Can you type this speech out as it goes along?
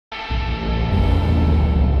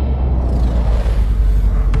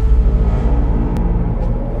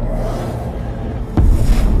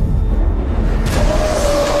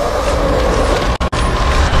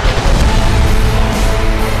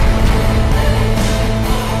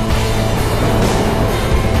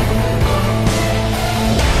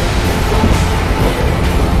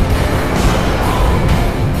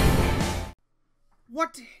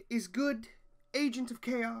good? Agent of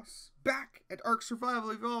Chaos, back at Ark Survival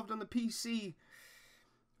Evolved on the PC.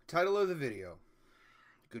 Title of the video,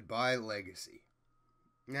 Goodbye Legacy.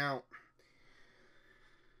 Now,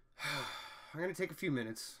 I'm going to take a few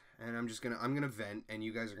minutes, and I'm going to vent, and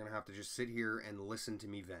you guys are going to have to just sit here and listen to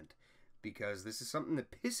me vent, because this is something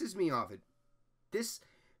that pisses me off. This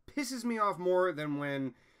pisses me off more than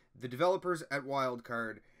when the developers at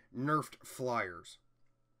Wildcard nerfed flyers.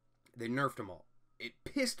 They nerfed them all. It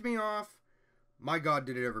pissed me off. My God,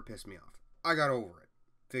 did it ever piss me off. I got over it.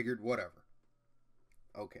 Figured, whatever.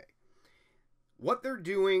 Okay. What they're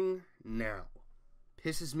doing now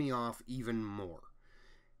pisses me off even more.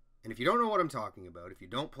 And if you don't know what I'm talking about, if you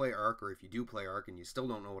don't play Ark, or if you do play Ark and you still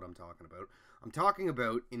don't know what I'm talking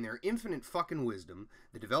about, in their infinite fucking wisdom,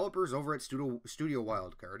 the developers over at Studio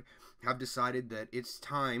Wildcard have decided that it's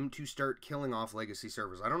time to start killing off legacy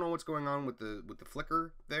servers. I don't know what's going on with the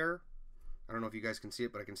flicker there. I don't know if you guys can see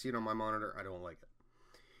it, but I can see it on my monitor. I don't like it.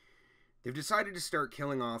 They've decided to start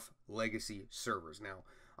killing off legacy servers. Now,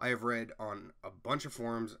 I have read on a bunch of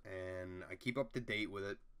forums, and I keep up to date with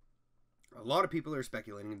it. A lot of people are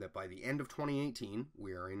speculating that by the end of 2018,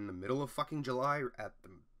 we are in the middle of fucking July at the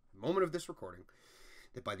moment of this recording,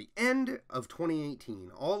 that by the end of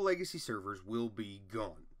 2018, all legacy servers will be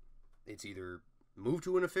gone. It's either move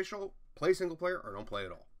to an official, play single player, or don't play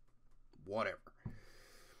at all. Whatever.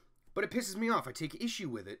 But it pisses me off. I take issue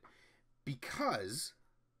with it because,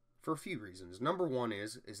 for a few reasons. Number one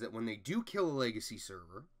is that when they do kill a legacy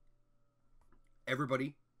server,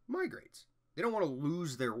 everybody migrates. They don't want to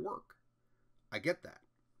lose their work. I get that.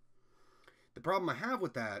 The problem I have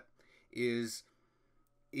with that is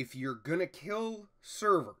if you're going to kill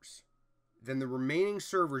servers, then the remaining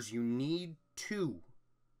servers you need to,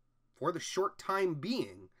 for the short time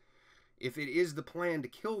being, if it is the plan to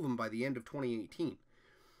kill them by the end of 2018,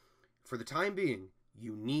 for the time being,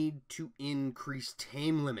 you need to increase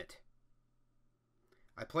tame limit.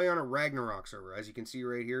 I play on a Ragnarok server, as you can see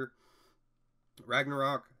right here.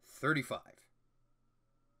 Ragnarok 35.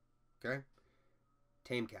 Okay?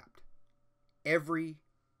 Tame capped. Every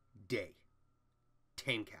day.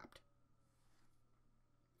 Tame capped.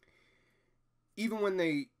 Even when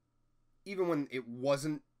it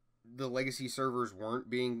wasn't, the legacy servers weren't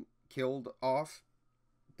being killed off,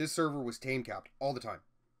 this server was tame capped all the time.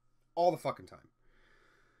 All the fucking time.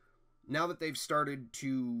 Now that they've started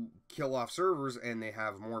to kill off servers and they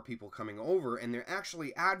have more people coming over, and they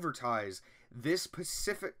actually advertise this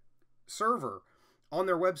specific server on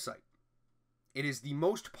their website. It is the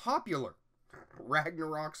most popular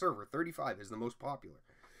Ragnarok server. 35 is the most popular.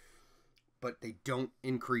 But they don't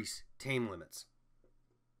increase tame limits.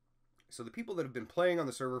 So the people that have been playing on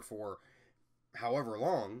the server for however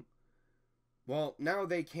long, well, now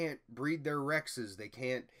they can't breed their Rexes. They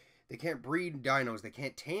can't breed dinos. They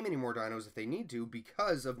can't tame any more dinos if they need to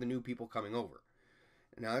because of the new people coming over.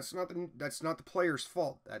 Now, that's not the player's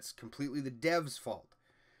fault. That's completely the dev's fault.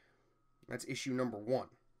 That's issue number one.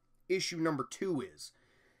 Issue number two is,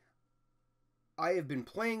 I have been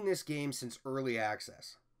playing this game since early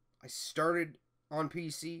access. I started on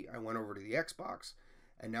PC, I went over to the Xbox,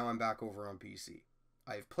 and now I'm back over on PC.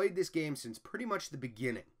 I have played this game since pretty much the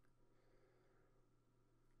beginning.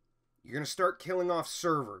 You're going to start killing off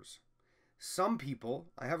servers. Some people,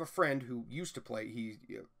 I have a friend who used to play,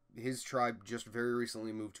 his tribe just very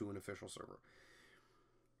recently moved to an official server.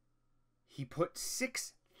 He put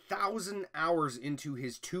 6,000 hours into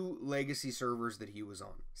his 2 legacy servers that he was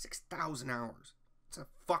on. 6,000 hours. It's a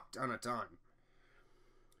fuck ton of time.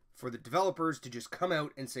 For the developers to just come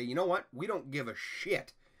out and say, you know what, we don't give a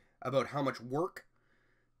shit about how much work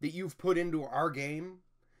that you've put into our game.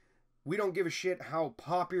 We don't give a shit how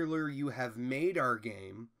popular you have made our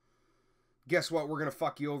game. Guess what? We're going to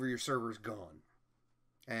fuck you over. Your server's gone.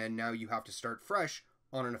 And now you have to start fresh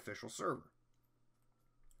on an official server.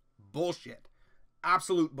 Bullshit.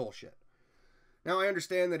 Absolute bullshit. Now, I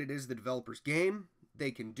understand that it is the developer's game.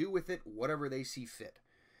 They can do with it whatever they see fit.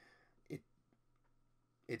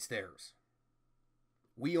 It's theirs.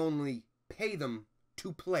 We only pay them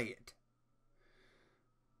to play it.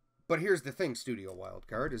 But here's the thing, Studio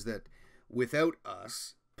Wildcard, is that without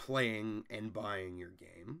us playing and buying your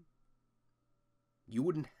game, you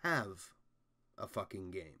wouldn't have a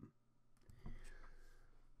fucking game.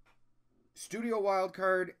 Studio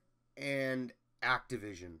Wildcard and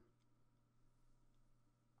Activision.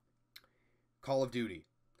 Call of Duty.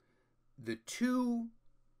 The two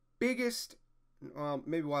biggest, well,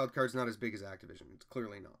 maybe Wildcard's not as big as Activision. It's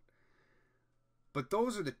clearly not. But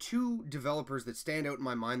those are the two developers that stand out in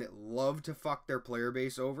my mind that love to fuck their player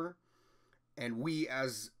base over. And we,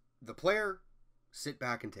 as the player, sit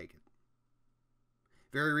back and take it.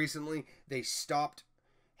 Very recently, they stopped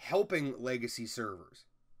helping legacy servers.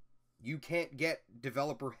 You can't get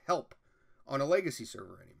developer help on a legacy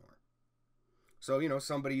server anymore. So, you know,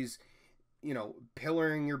 somebody's, you know,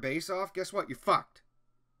 pillaring your base off. Guess what? You're fucked.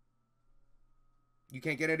 You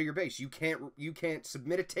can't get out of your base. You can't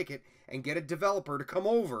submit a ticket and get a developer to come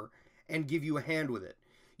over and give you a hand with it.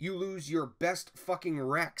 You lose your best fucking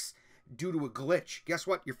Rex due to a glitch. Guess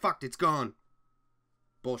what? You're fucked. It's gone.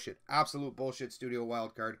 Bullshit. Absolute bullshit, Studio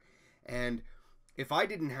Wildcard. And if I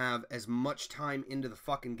didn't have as much time into the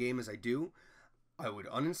fucking game as I do, I would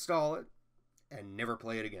uninstall it and never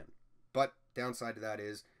play it again. But downside to that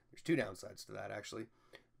is, there's two downsides to that, actually.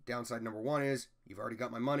 Downside number one is, you've already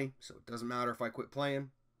got my money, so it doesn't matter if I quit playing,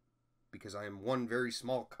 because I am one very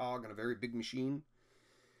small cog in a very big machine.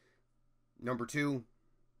 Number two,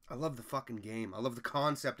 I love the fucking game. I love the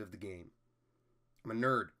concept of the game. I'm a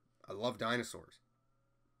nerd. I love dinosaurs.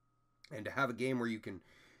 And to have a game where you can,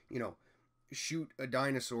 you know, shoot a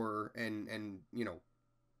dinosaur and you know,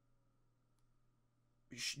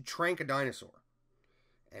 trank a dinosaur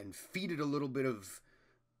and feed it a little bit of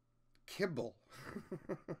kibble.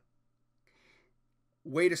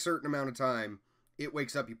 Wait a certain amount of time, it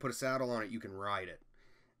wakes up, you put a saddle on it, you can ride it.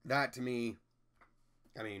 That, to me,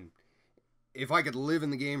 I mean, if I could live in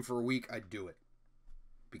the game for a week, I'd do it.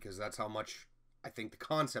 Because that's how much I think the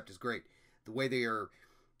concept is great. The way they are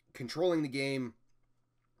controlling the game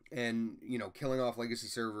and, you know, killing off legacy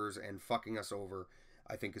servers and fucking us over,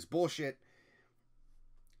 I think is bullshit.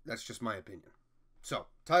 That's just my opinion. So,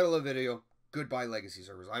 title of the video, Goodbye Legacy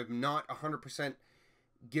Servers. I'm not 100%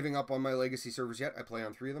 giving up on my legacy servers yet. I play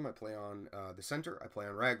on 3 of them. I play on the Center. I play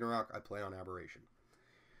on Ragnarok. I play on Aberration.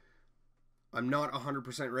 I'm not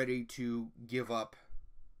 100% ready to give up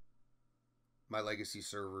my legacy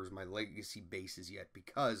servers, my legacy bases yet,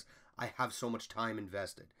 because I have so much time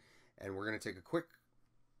invested. And we're going to take a quick...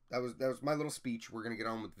 That was my little speech. We're going to get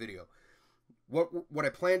on with the video. What I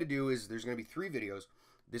plan to do is there's going to be 3 videos,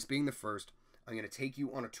 this being the first. I'm going to take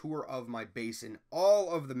you on a tour of my base and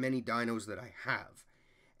all of the many dinos that I have,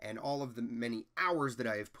 and all of the many hours that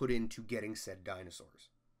I have put into getting said dinosaurs.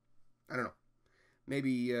 I don't know.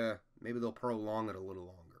 Maybe they'll prolong it a little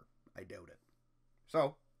longer. I doubt it.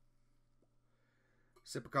 So,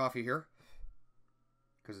 sip of coffee here,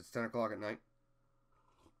 because it's 10 o'clock at night.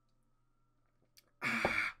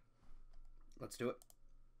 Let's do it.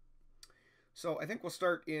 So, I think we'll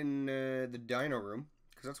start in the dino room,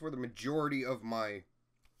 because that's where the majority of my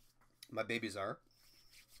babies are.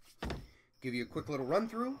 Give you a quick little run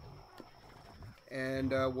through,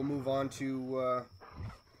 and we'll move on to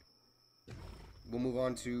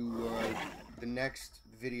the next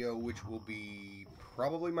video, which will be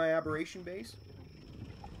probably my Aberration base,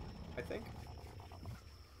 I think.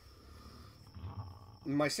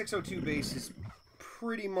 My 602 base is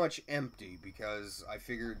pretty much empty because I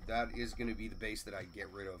figured that is going to be the base that I get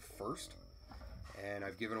rid of first. And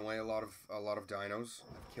I've given away a lot of dinos.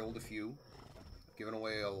 I've killed a few. I've given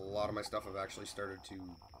away a lot of my stuff. I've actually started to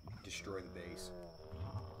destroy the base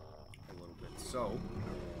a little bit. So,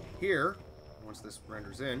 here, once this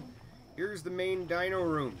renders in, here's the main dino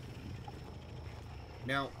room.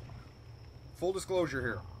 Now, full disclosure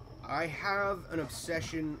here, I have an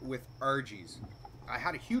obsession with Argies. I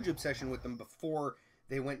had a huge obsession with them before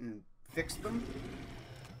they went and fixed them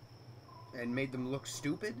and made them look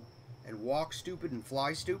stupid and walk stupid and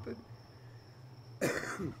fly stupid.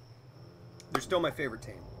 They're still my favorite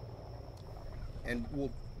tame. And,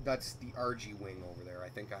 well, that's the RG wing over there. I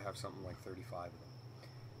think I have something like 35 of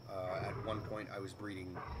them. At one point, I was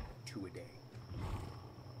breeding 2 a day.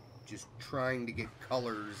 Just trying to get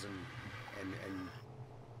colors and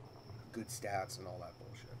good stats and all that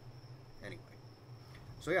bullshit. Anyway.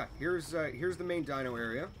 So yeah, here's the main dino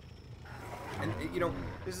area. And, you know,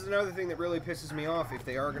 this is another thing that really pisses me off if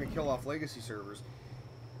they are going to kill off legacy servers.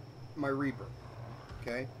 My Reaper.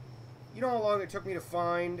 Okay? You know how long it took me to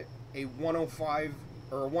find a 105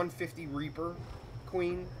 or a 150 Reaper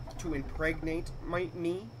queen to impregnate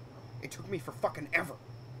me? It took me for fucking ever.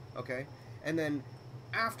 Okay? And then,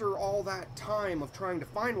 after all that time of trying to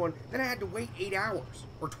find one, then I had to wait 8 hours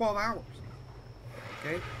or 12 hours.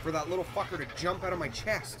 Okay? For that little fucker to jump out of my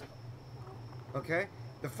chest. Okay?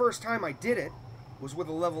 The first time I did it was with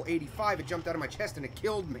a level 85. It jumped out of my chest and it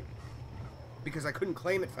killed me. Because I couldn't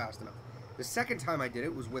claim it fast enough. The second time I did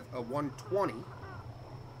it was with a 120.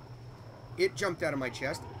 It jumped out of my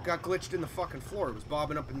chest, got glitched in the fucking floor. It was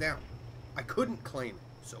bobbing up and down. I couldn't claim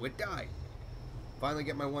it, so it died. Finally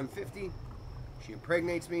get my 150. She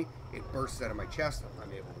impregnates me. It bursts out of my chest.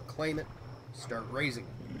 I'm able to claim it. Start raising it.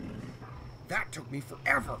 That took me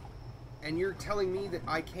forever. And you're telling me that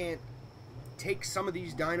I can't take some of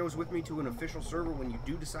these dinos with me to an official server when you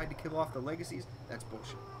do decide to kill off the legacies, that's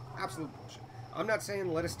bullshit. Absolute bullshit. I'm not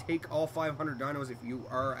saying let us take all 500 dinos if you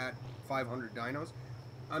are at 500 dinos.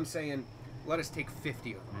 I'm saying let us take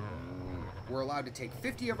 50 of them. We're allowed to take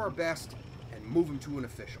 50 of our best and move them to an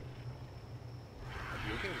official. I'd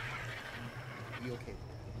be okay with that. I'd be okay with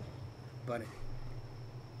that. But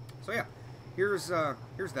so yeah, here's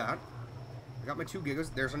that. I got my 2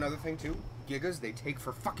 gigas. There's another thing too. Gigas, they take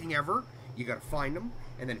for fucking ever. You gotta find them,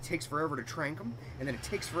 and then it takes forever to trank them, and then it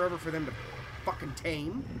takes forever for them to fucking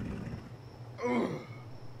tame. Ugh.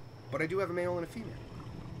 But I do have a male and a female.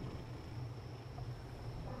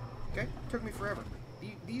 Okay? Took me forever.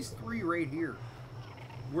 These 3 right here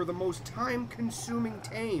were the most time-consuming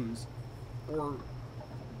tames, or,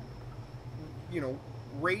 you know,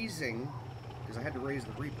 raising, because I had to raise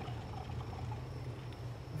the Reaper,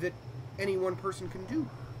 that any one person can do.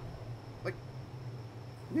 Like,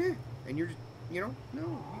 yeah, and you're just, you know, no,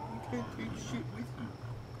 you can't take shit with you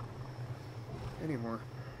anymore.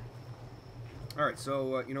 Alright,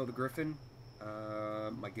 so, you know, the Griffin,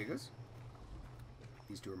 my Gigas.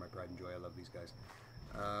 These 2 are my pride and joy. I love these guys.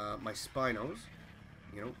 My Spinos.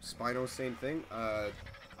 You know, Spinos, same thing.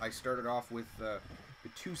 I started off with the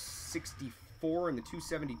 264 and the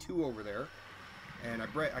 272 over there. And I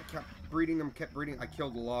kept breeding them, I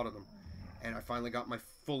killed a lot of them. And I finally got my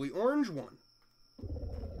fully orange one.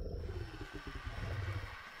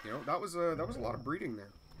 You know, that was a lot of breeding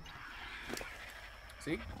there.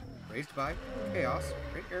 See? Raised by Chaos,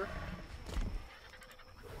 right here.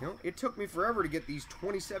 You know, it took me forever to get these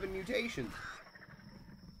 27 mutations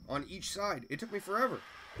on each side. It took me forever.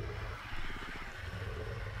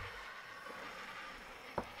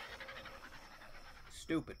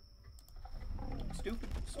 Stupid. Stupid,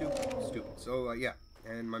 stupid, stupid. So, yeah.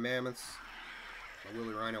 And my mammoths, my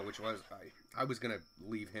Willy Rhino, which was, I was going to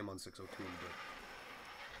leave him on 602, but,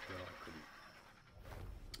 no, I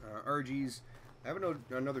couldn't. RGs. I have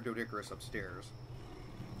another Doedicurus upstairs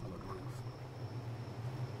on the roof.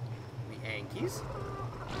 The Ankies.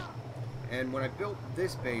 And when I built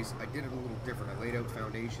this base, I did it a little different. I laid out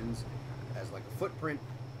foundations as like a footprint.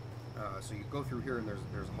 So you go through here and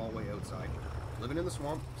there's a hallway outside. Living in the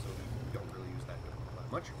swamp, so you don't really use that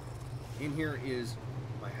much. In here is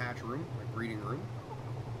my hatch room, my breeding room.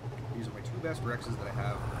 These are my 2 best Rexes that I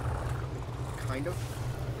have. Kind of.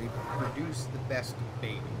 They produce the best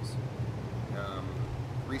babies.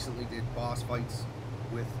 Recently did boss fights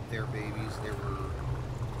with their babies. They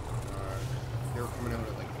were coming out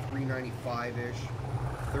at like 395-ish,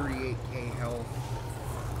 38k health,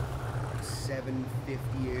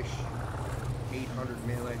 750-ish, 800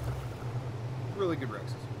 melee. Really good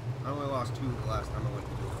Rexes. I only lost 2 the last time I went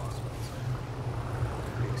to do a boss fight, so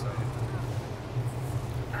I'm pretty excited.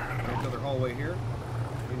 Another hallway here.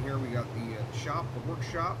 In here we got the shop, the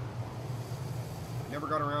workshop. Never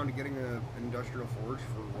got around to getting an industrial forge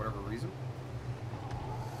for whatever reason.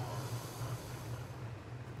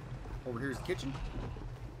 Over here's the kitchen.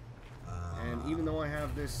 And even though I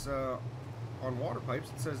have this on water pipes,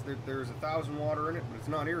 it says that there's 1,000 water in it, but it's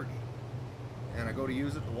not irrigated. And I go to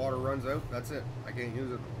use it, the water runs out, that's it. I can't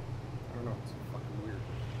use it. I don't know, it's fucking weird.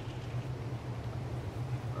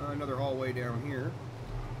 Another hallway down here,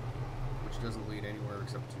 which doesn't lead anywhere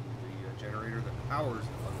except to the generator that powers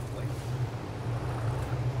the fucking place.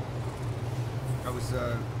 I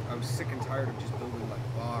was sick and tired of just building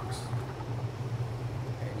like box,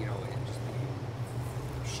 and you know, it just being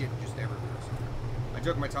shit just everywhere. So I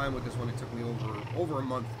took my time with this one. It took me over a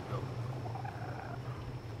month to build.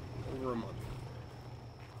 Over a month.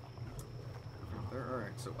 All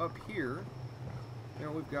right, so up here, you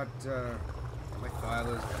know, we've got my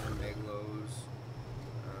Thylas, my Meglos,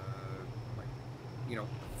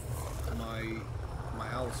 my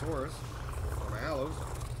Allosaurus, or my Allos.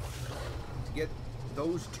 To get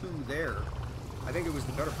those 2 there, I think it was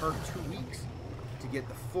the better part of 2 weeks to get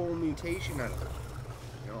the full mutation out of it.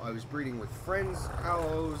 You know, I was breeding with friends'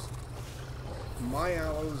 Allos, my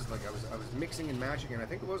Allos, like I was mixing and matching, and I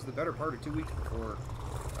think it was the better part of 2 weeks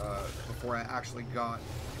before I actually got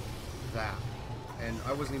that. And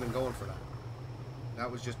I wasn't even going for that.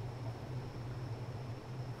 That was just,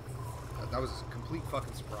 that was a complete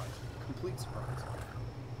fucking surprise. Complete surprise.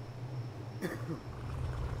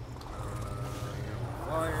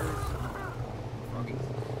 Flyers, froggies.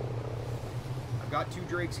 I've got 2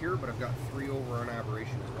 drakes here, but I've got 3 over on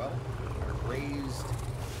Aberration as well. I raised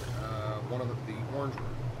one of the orange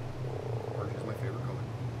one. Orange is my favorite color.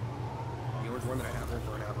 The orange one that I have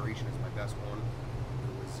over on Aberration is my best one.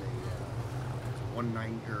 It was a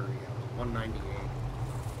 190, or yeah, it was 198.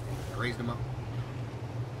 And I raised him up.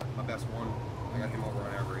 My best one. I got him over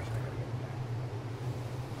on Aberration. I gotta get him back.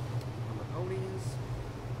 ponies.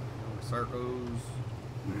 Sarcos.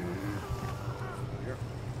 Here.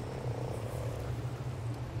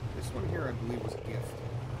 This one here, I believe, was a gift.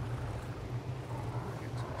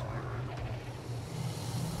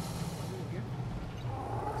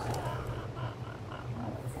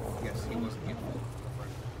 Yes, he was a gift.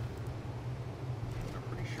 I'm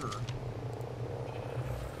pretty sure.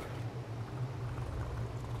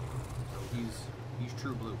 So he's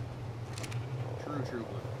true blue. True blue.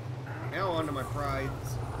 Now on to my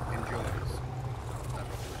prides and joys.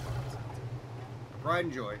 Pride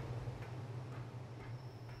and joy.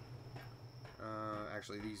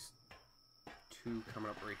 Actually, these two coming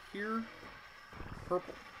up right here.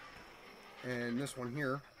 Purple. And this one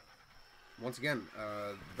here. Once again,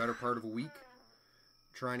 the better part of a week.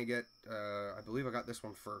 Trying to get, I believe I got this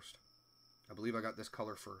one first. I believe I got this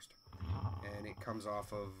color first. And it comes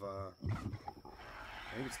off of, I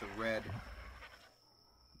think it's the red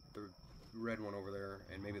one over there,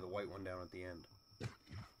 and maybe the white one down at the end.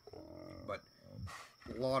 But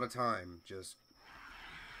a lot of time just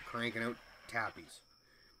cranking out tappies.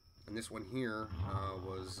 And this one here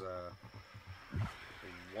was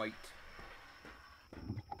white.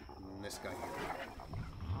 And this guy here.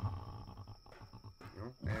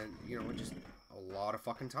 And just a lot of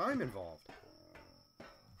fucking time involved.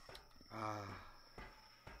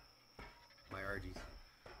 My RGs.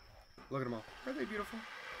 Look at them all. Aren't they beautiful?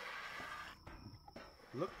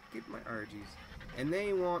 Look at my RGs. And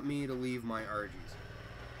they want me to leave my RGs.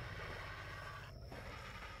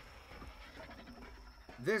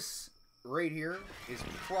 This right here is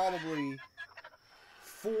probably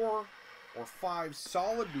 4 or 5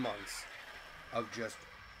 solid months of just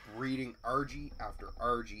breeding RG after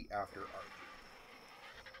RG after RG.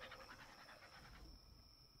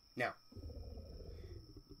 Now,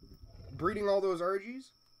 breeding all those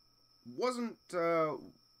RGs wasn't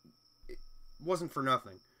for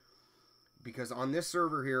nothing, because on this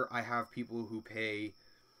server here I have people who pay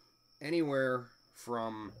anywhere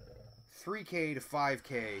from 3k to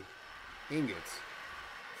 5k ingots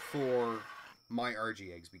for my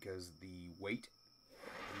RG eggs, because the weight,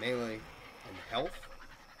 the melee, and the health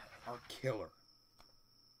are killer.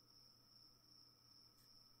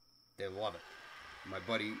 They love it. My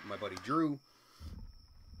buddy Drew,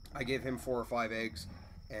 I gave him 4 or 5 eggs,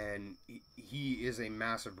 and he is a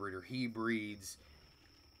massive breeder. He breeds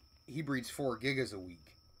 4 gigas a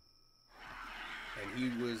week. And he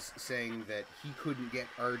was saying that he couldn't get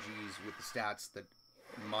RGs with the stats that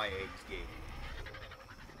my eggs gave him.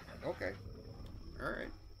 Okay.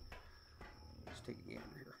 Alright. Let's take a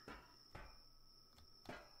gander here.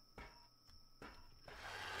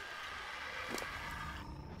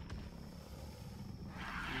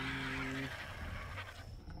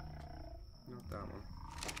 Not that one.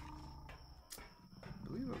 I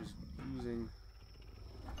believe I was using...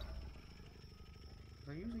 Was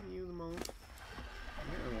I using you the most? I'm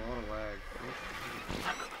getting a lot of lag.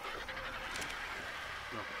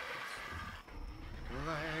 No.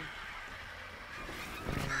 Lag.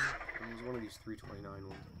 It was one of these 329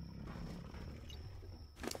 ones.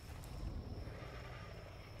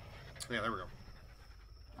 Yeah, there we go.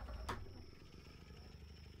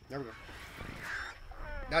 There we go.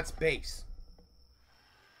 That's base.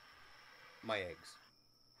 My eggs.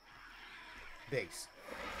 Base.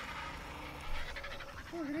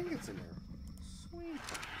 Oh, look at ingots in there. Sweet.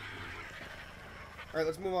 Alright,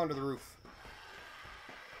 let's move on to the roof.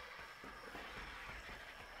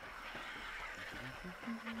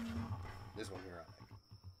 This one here, I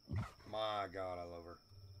think. My God, I love her.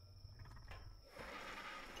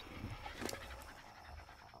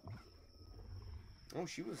 Oh,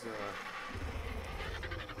 she was,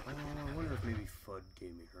 I wonder if maybe Fudd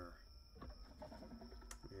gave me her.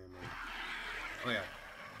 Yeah, maybe. Oh, yeah.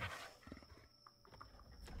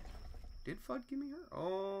 Did Fudd give me her?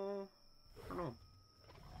 Oh, I don't know.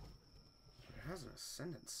 It has an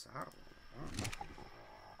Ascendant saddle.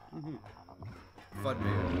 Wow. Fudd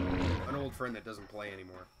made an old friend that doesn't play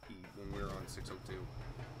anymore. When we were on 602,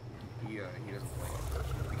 he doesn't play anymore.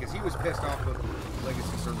 Because he was pissed off with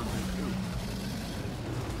Legacy server 2.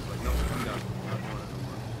 He's like, no, I'm done. I'm not doing it no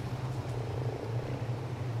more.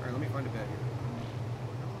 Alright, let me find a bed here.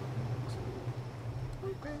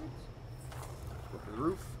 Go for the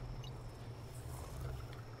roof.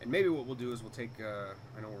 And maybe what we'll do is we'll take,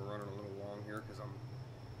 I know we're running a little long here because I'm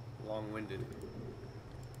long-winded.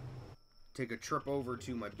 Take a trip over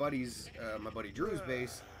to my buddy Drew's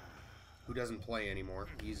base, who doesn't play anymore.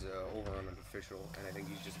 He's over on an official, and I think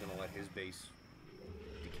he's just going to let his base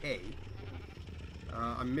decay.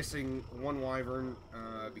 I'm missing one wyvern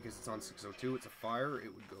because it's on 602. It's a fire.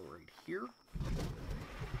 It would go right here.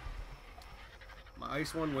 my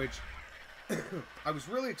ice one, which I was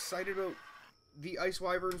really excited about the ice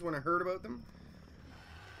wyverns when I heard about them.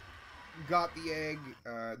 Got the egg.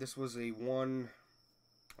 This was a I want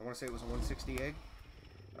to say it was a 160 egg.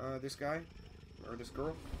 This guy, or this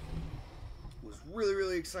girl, was really,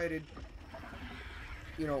 really excited.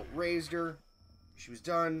 You know, raised her. She was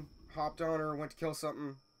done. Hopped on her. Went to kill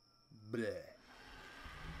something. Bleh.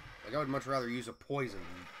 Like, I would much rather use a poison.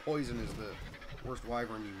 Poison is the worst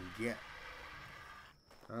wyvern you can get.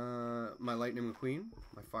 My Lightning McQueen,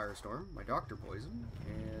 my Firestorm, my Dr. Poison,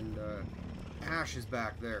 and Ash is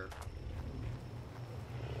back there.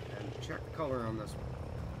 And check the color on this one.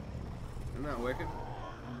 Isn't that wicked?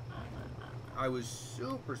 I was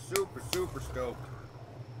super, super, super stoked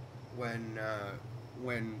when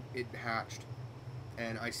it hatched,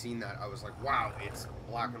 and I seen that. I was like, wow, it's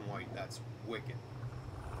black and white. That's wicked.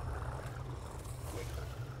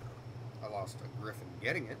 I lost a griffin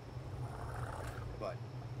getting it, but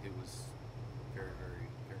it was very, very,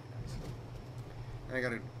 very nice. And I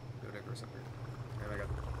got a good Icarus up here. And I got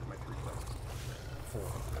my 3 classes. 4,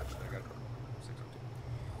 actually. I got 6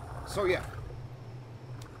 up 2. So, yeah.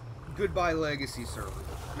 Goodbye, Legacy server.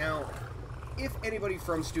 Now, if anybody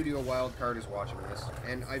from Studio Wildcard is watching this,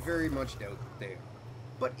 and I very much doubt that they are,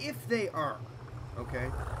 but if they are,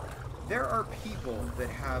 okay, there are people that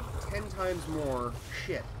have 10 times more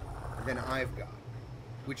shit than I've got,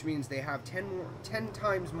 which means they have 10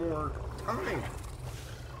 times more time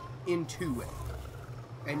into it.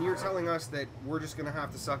 And you're telling us that we're just gonna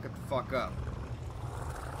have to suck it the fuck up,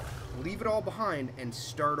 leave it all behind, and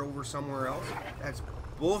start over somewhere else? That's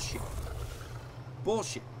bullshit.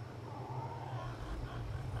 Bullshit.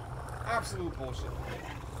 Absolute bullshit.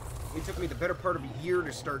 It took me the better part of a year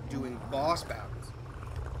to start doing boss battles.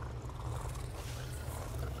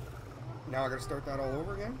 Now I gotta start that all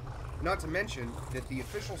over again? Not to mention that the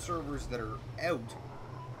official servers that are out,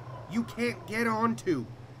 you can't get onto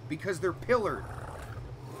because they're pillared.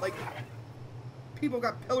 Like, people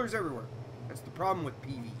got pillars everywhere. That's the problem with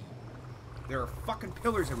PvE. There are fucking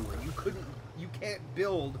pillars everywhere. You can't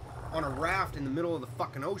build on a raft in the middle of the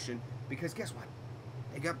fucking ocean because guess what?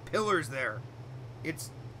 They got pillars there. It's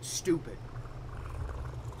stupid.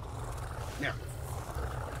 Now,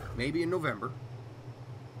 maybe in November,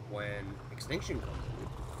 when Extinction comes in,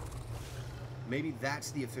 maybe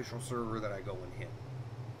that's the official server that I go and hit.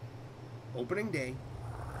 Opening day,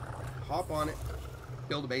 hop on it,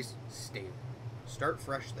 build a base, stay there. Start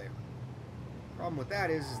fresh there. Problem with that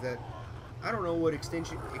is that I don't know what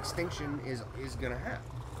Extinction is gonna have.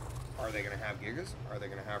 Are they gonna have Gigas? Are they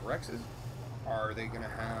gonna have Rexes? Are they gonna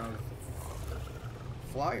have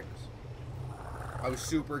Flyers? I was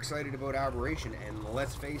super excited about Aberration, and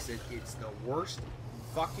let's face it, it's the worst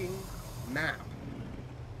fucking map.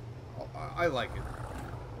 I like it,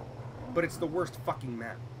 but it's the worst fucking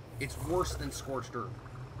map. It's worse than Scorched Earth,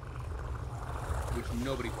 which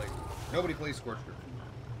nobody plays. Nobody plays Scorched Earth.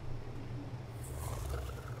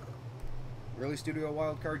 Really, Studio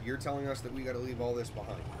Wildcard? You're telling us that we gotta leave all this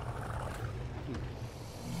behind?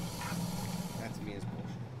 That to me is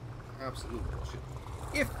bullshit. Absolute bullshit.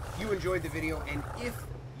 If you enjoyed the video, and if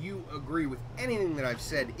you agree with anything that I've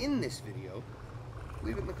said in this video,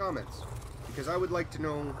 leave it in the comments. Because I would like to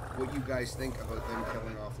know what you guys think about them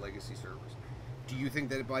killing off Legacy servers. Do you think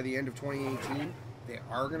that by the end of 2018, they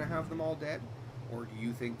are going to have them all dead? Or do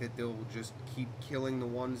you think that they'll just keep killing the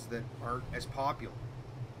ones that aren't as popular?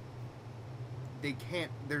 They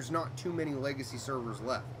can't, there's not too many Legacy servers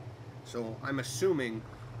left. So I'm assuming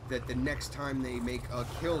that the next time they make a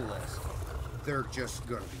kill list, they're just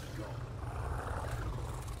going to be gone.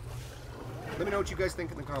 Let me know what you guys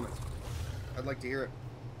think in the comments. I'd like to hear it.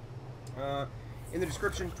 In the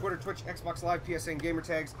description, Twitter, Twitch, Xbox Live, PSN, gamer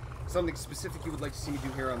tags, something specific you would like to see me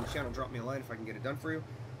do here on the channel, drop me a line if I can get it done for you.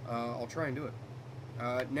 I'll try and do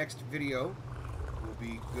it. Next video will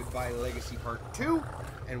be Goodbye Legacy Part 2,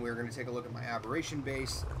 and we're going to take a look at my Aberration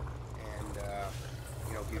base, and,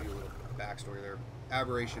 you know, give you a little backstory there.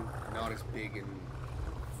 Aberration, not as big and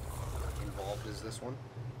involved as this one.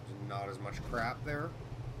 There's not as much crap there,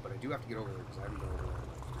 but I do have to get over there because I haven't been over there.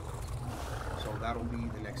 So that'll be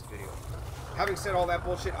the next video. Having said all that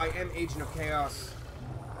bullshit, I am Agent of Chaos.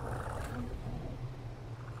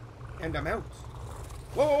 And I'm out.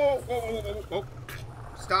 Whoa, whoa, whoa, whoa, whoa, whoa.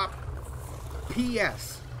 Stop.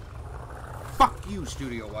 P.S. Fuck you,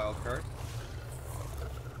 Studio Wildcard.